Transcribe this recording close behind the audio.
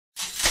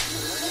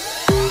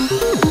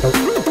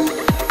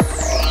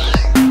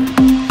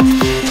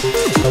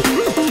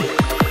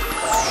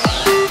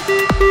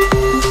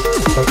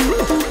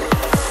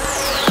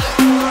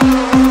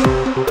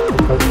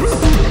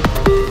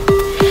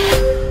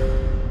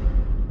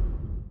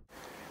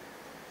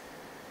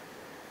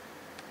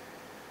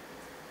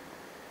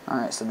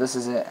Alright, so this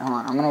is it. Hold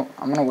on,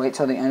 I'm gonna wait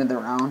till the end of the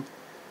round,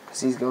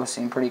 because these ghosts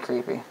seem pretty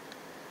creepy.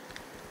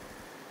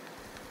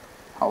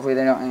 Hopefully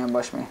they don't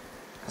ambush me,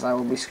 because I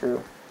will be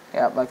screwed.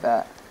 Yep, like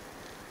that.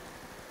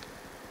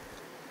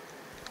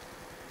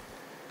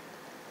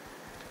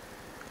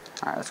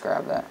 Alright, let's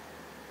grab that.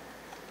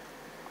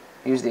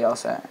 Use the L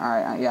set.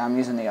 Alright, yeah, I'm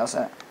using the L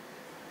set.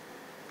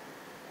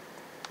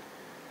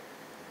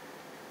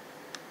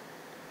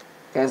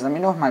 Guys, let me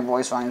know if my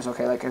voice volume is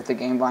okay, like if the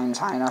game volume is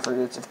high enough or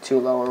if it's too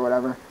low or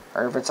whatever,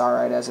 or if it's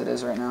alright as it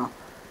is right now.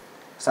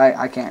 So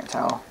I can't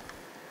tell.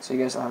 So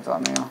you guys will have to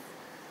let me know.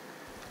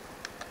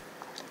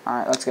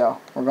 Alright, let's go.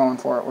 We're going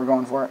for it. We're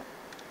going for it.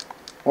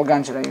 What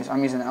gun should I use?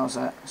 I'm using the L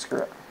set. Screw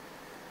it.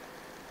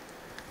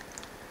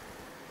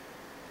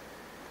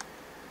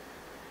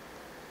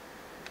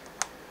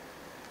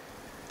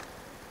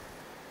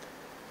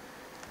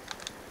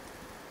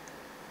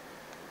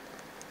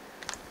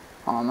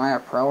 Oh, am I a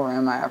pro or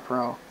am I a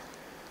pro?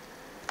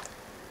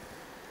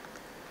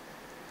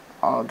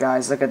 Oh,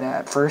 guys, look at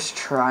that. First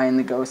try in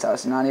the ghost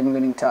house. Not even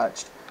getting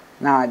touched.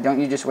 Nah, don't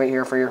you just wait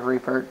here for your free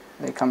perk?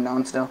 They come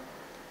down still.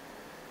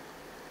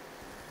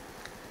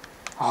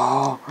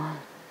 Oh.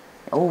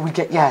 Oh,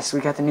 yes, we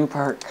got the new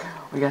perk.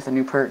 We got the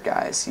new perk,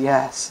 guys.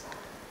 Yes.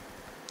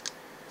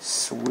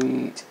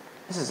 Sweet.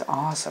 This is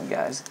awesome,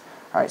 guys.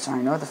 Alright, so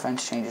I know the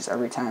fence changes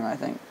every time, I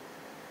think.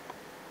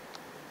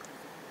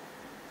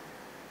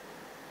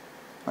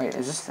 Wait,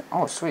 is this...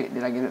 Oh, sweet.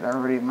 Did I get it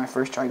already my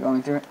first try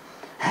going through it?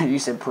 You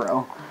said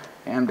pro.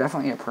 Yeah, I'm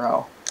definitely a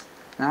pro.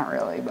 Not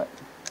really, but...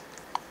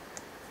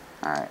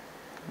 Alright.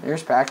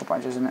 There's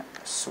Pack-a-Punch, isn't it?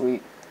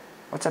 Sweet.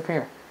 What's up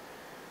here?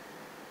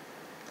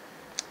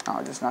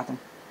 Oh, just nothing.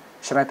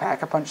 Should I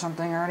Pack-a-Punch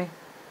something already?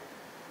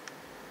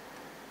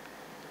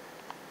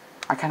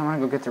 I kind of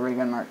want to go get the Ray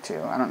Gun Mark II.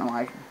 I don't know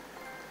why.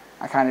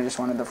 I kind of just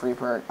wanted the free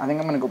perk. I think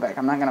I'm going to go back.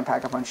 I'm not going to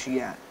Pack-a-Punch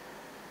yet.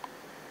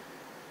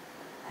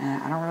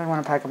 I don't really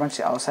want to Pack-a-Punch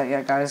the L set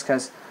yet, guys,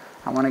 because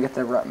I want to get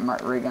the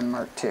Ray Gun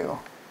Mark II.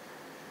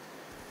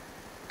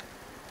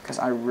 Because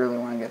I really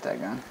want to get that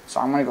gun.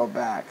 So I'm going to go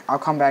back. I'll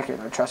come back here,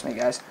 though. Trust me,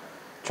 guys.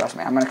 Trust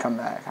me. I'm going to come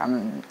back.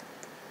 I'm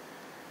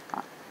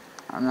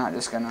not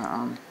just going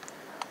to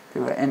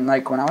do it. And,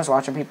 like, when I was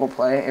watching people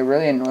play, it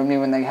really annoyed me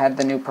when they had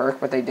the new perk,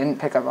 but they didn't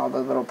pick up all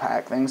the little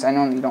pack things. I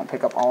know you don't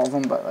pick up all of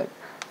them, but, like,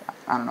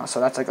 I don't know.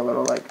 So that's, like, a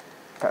little, like,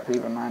 pet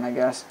peeve of mine, I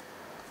guess.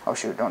 Oh,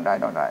 shoot. Don't die.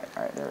 Don't die.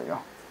 Alright, there we go.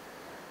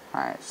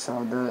 Alright,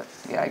 so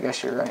yeah, I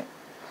guess you're right.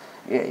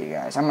 Yeah, you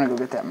guys. I'm going to go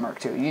get that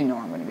Mark II. You know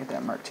I'm going to get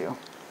that Mark II.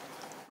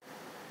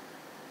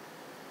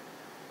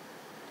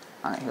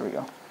 Alright, here we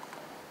go.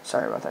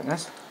 Sorry about that,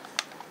 guys.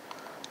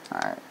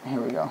 Alright,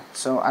 here we go.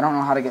 So, I don't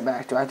know how to get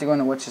back. Do I have to go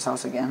into Witch's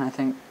house again, I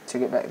think, to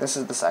get back? This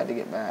is the side to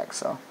get back,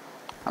 so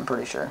I'm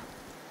pretty sure.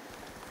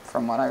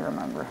 From what I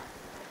remember.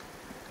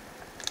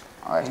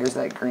 Alright, here's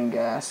that green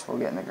gas. We'll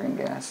get in the green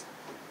gas.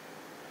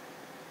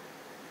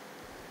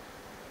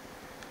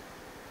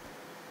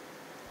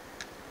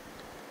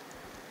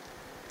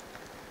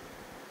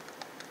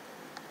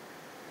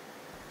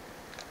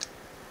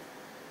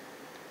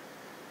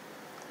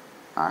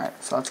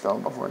 Alright, so let's go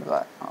before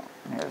that. Oh,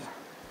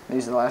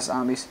 these are the last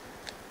zombies.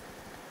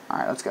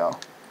 Alright, let's go.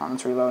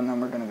 Let's reload and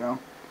then we're gonna go.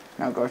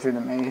 Now go through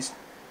the maze.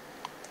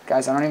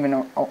 Guys, I don't even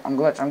know. Oh, I'm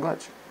glitched.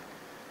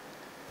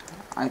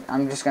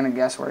 I'm just gonna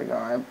guess where to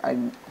go. I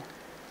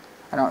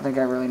don't think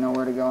I really know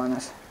where to go on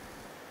this.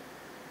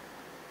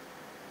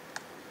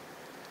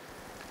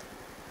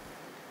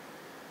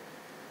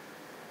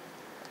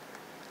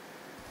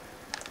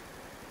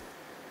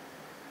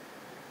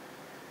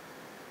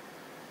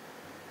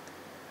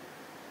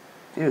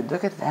 Dude,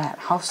 look at that.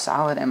 How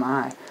solid am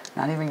I?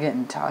 Not even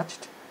getting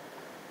touched.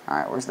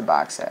 Alright, where's the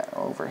box at?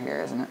 Over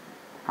here, isn't it?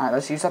 Alright,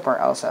 let's use up our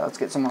L set. Let's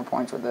get some more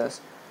points with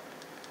this.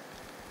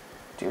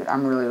 Dude,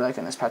 I'm really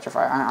liking this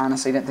Petrify. I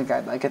honestly didn't think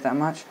I'd like it that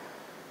much.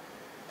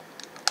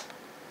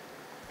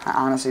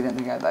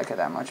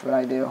 But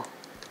I do.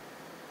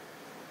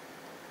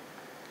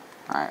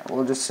 Alright,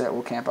 we'll just sit.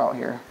 We'll camp out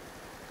here.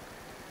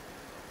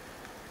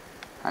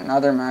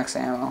 Another max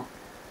ammo.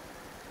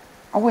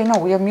 Oh, wait, no.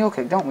 We have Mule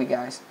Kick, don't we,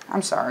 guys?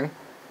 I'm sorry.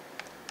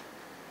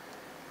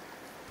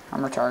 I'm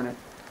retarded.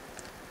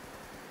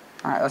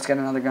 Alright, let's get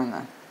another gun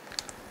then.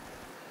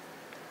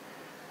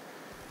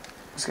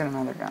 Let's get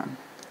another gun.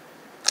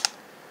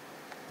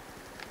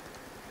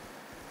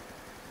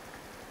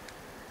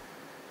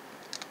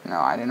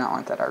 No, I do not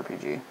want that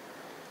RPG.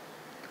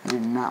 I do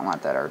not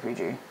want that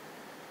RPG.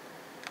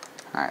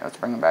 Alright, let's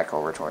bring him back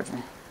over towards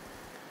me.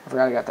 I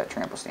forgot I got that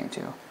trample steam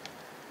too.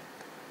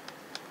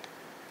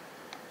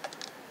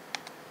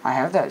 I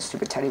have that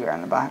stupid teddy bear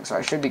in the box, so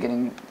I should be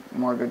getting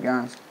more good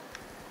guns.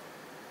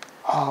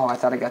 Oh, I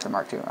thought I got the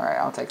Mark II. Alright,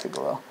 I'll take the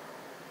glow.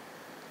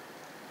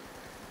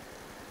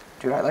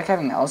 Dude, I like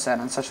having the LSAT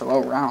on such a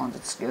low round.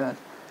 It's good.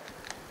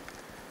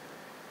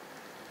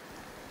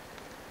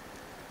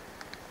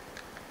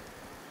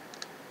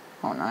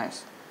 Oh,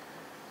 nice.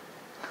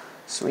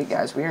 Sweet,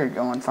 guys. We are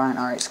going fine.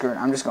 Alright, screw it.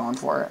 I'm just going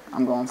for it.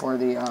 I'm going for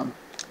the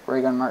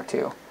Ray Gun Mark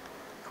II.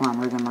 Come on,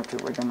 Ray Gun Mark II.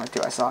 Ray Gun Mark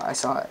II. I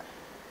saw it.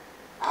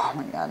 Oh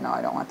my god, no,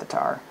 I don't want the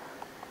tar.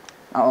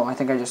 Oh, I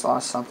think I just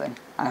lost something.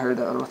 I heard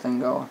that little thing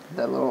go,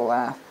 that little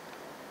laugh.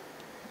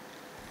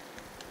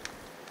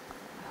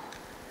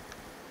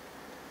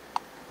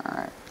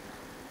 Alright.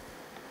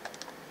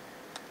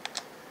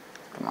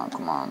 Come on,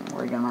 come on.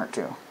 Where are you gonna mark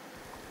to?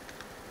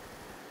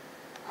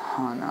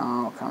 Oh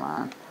no, come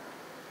on.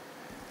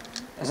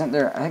 Isn't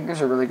there, I think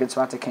there's a really good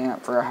spot to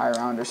camp for a high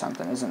round or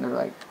something. Isn't there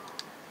like...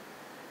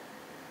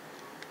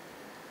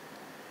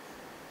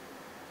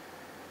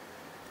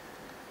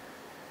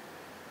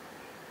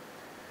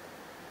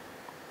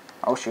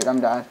 Oh shoot, I'm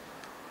dead.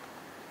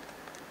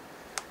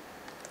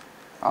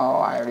 Oh,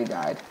 I already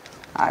died.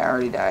 I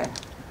already died.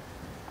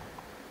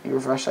 You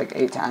refreshed like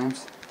 8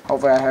 times.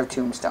 Hopefully I have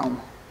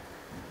tombstone.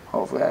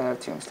 Hopefully I have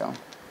tombstone.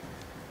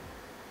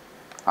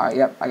 Alright,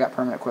 yep, I got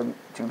permanent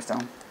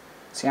tombstone.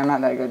 See, I'm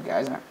not that good,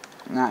 guys.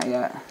 Not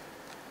yet.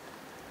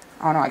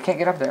 Oh no, I can't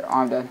get up there.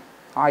 Oh, I'm dead.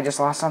 Oh, I just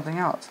lost something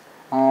else.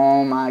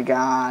 Oh my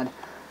god.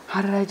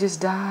 How did I just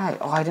die?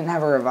 Oh, I didn't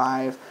have a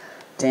revive.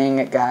 Dang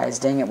it, guys.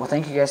 Dang it. Well,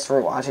 thank you guys for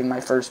watching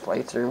my first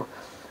playthrough.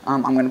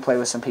 I'm going to play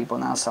with some people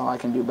now so I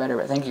can do better.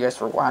 But thank you guys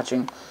for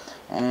watching.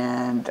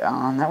 And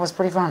that was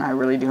pretty fun. I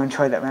really do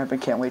enjoy that map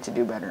and can't wait to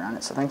do better on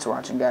it. So thanks for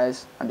watching,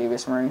 guys. I'm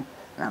Devious Marine,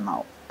 and I'm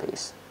out.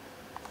 Peace.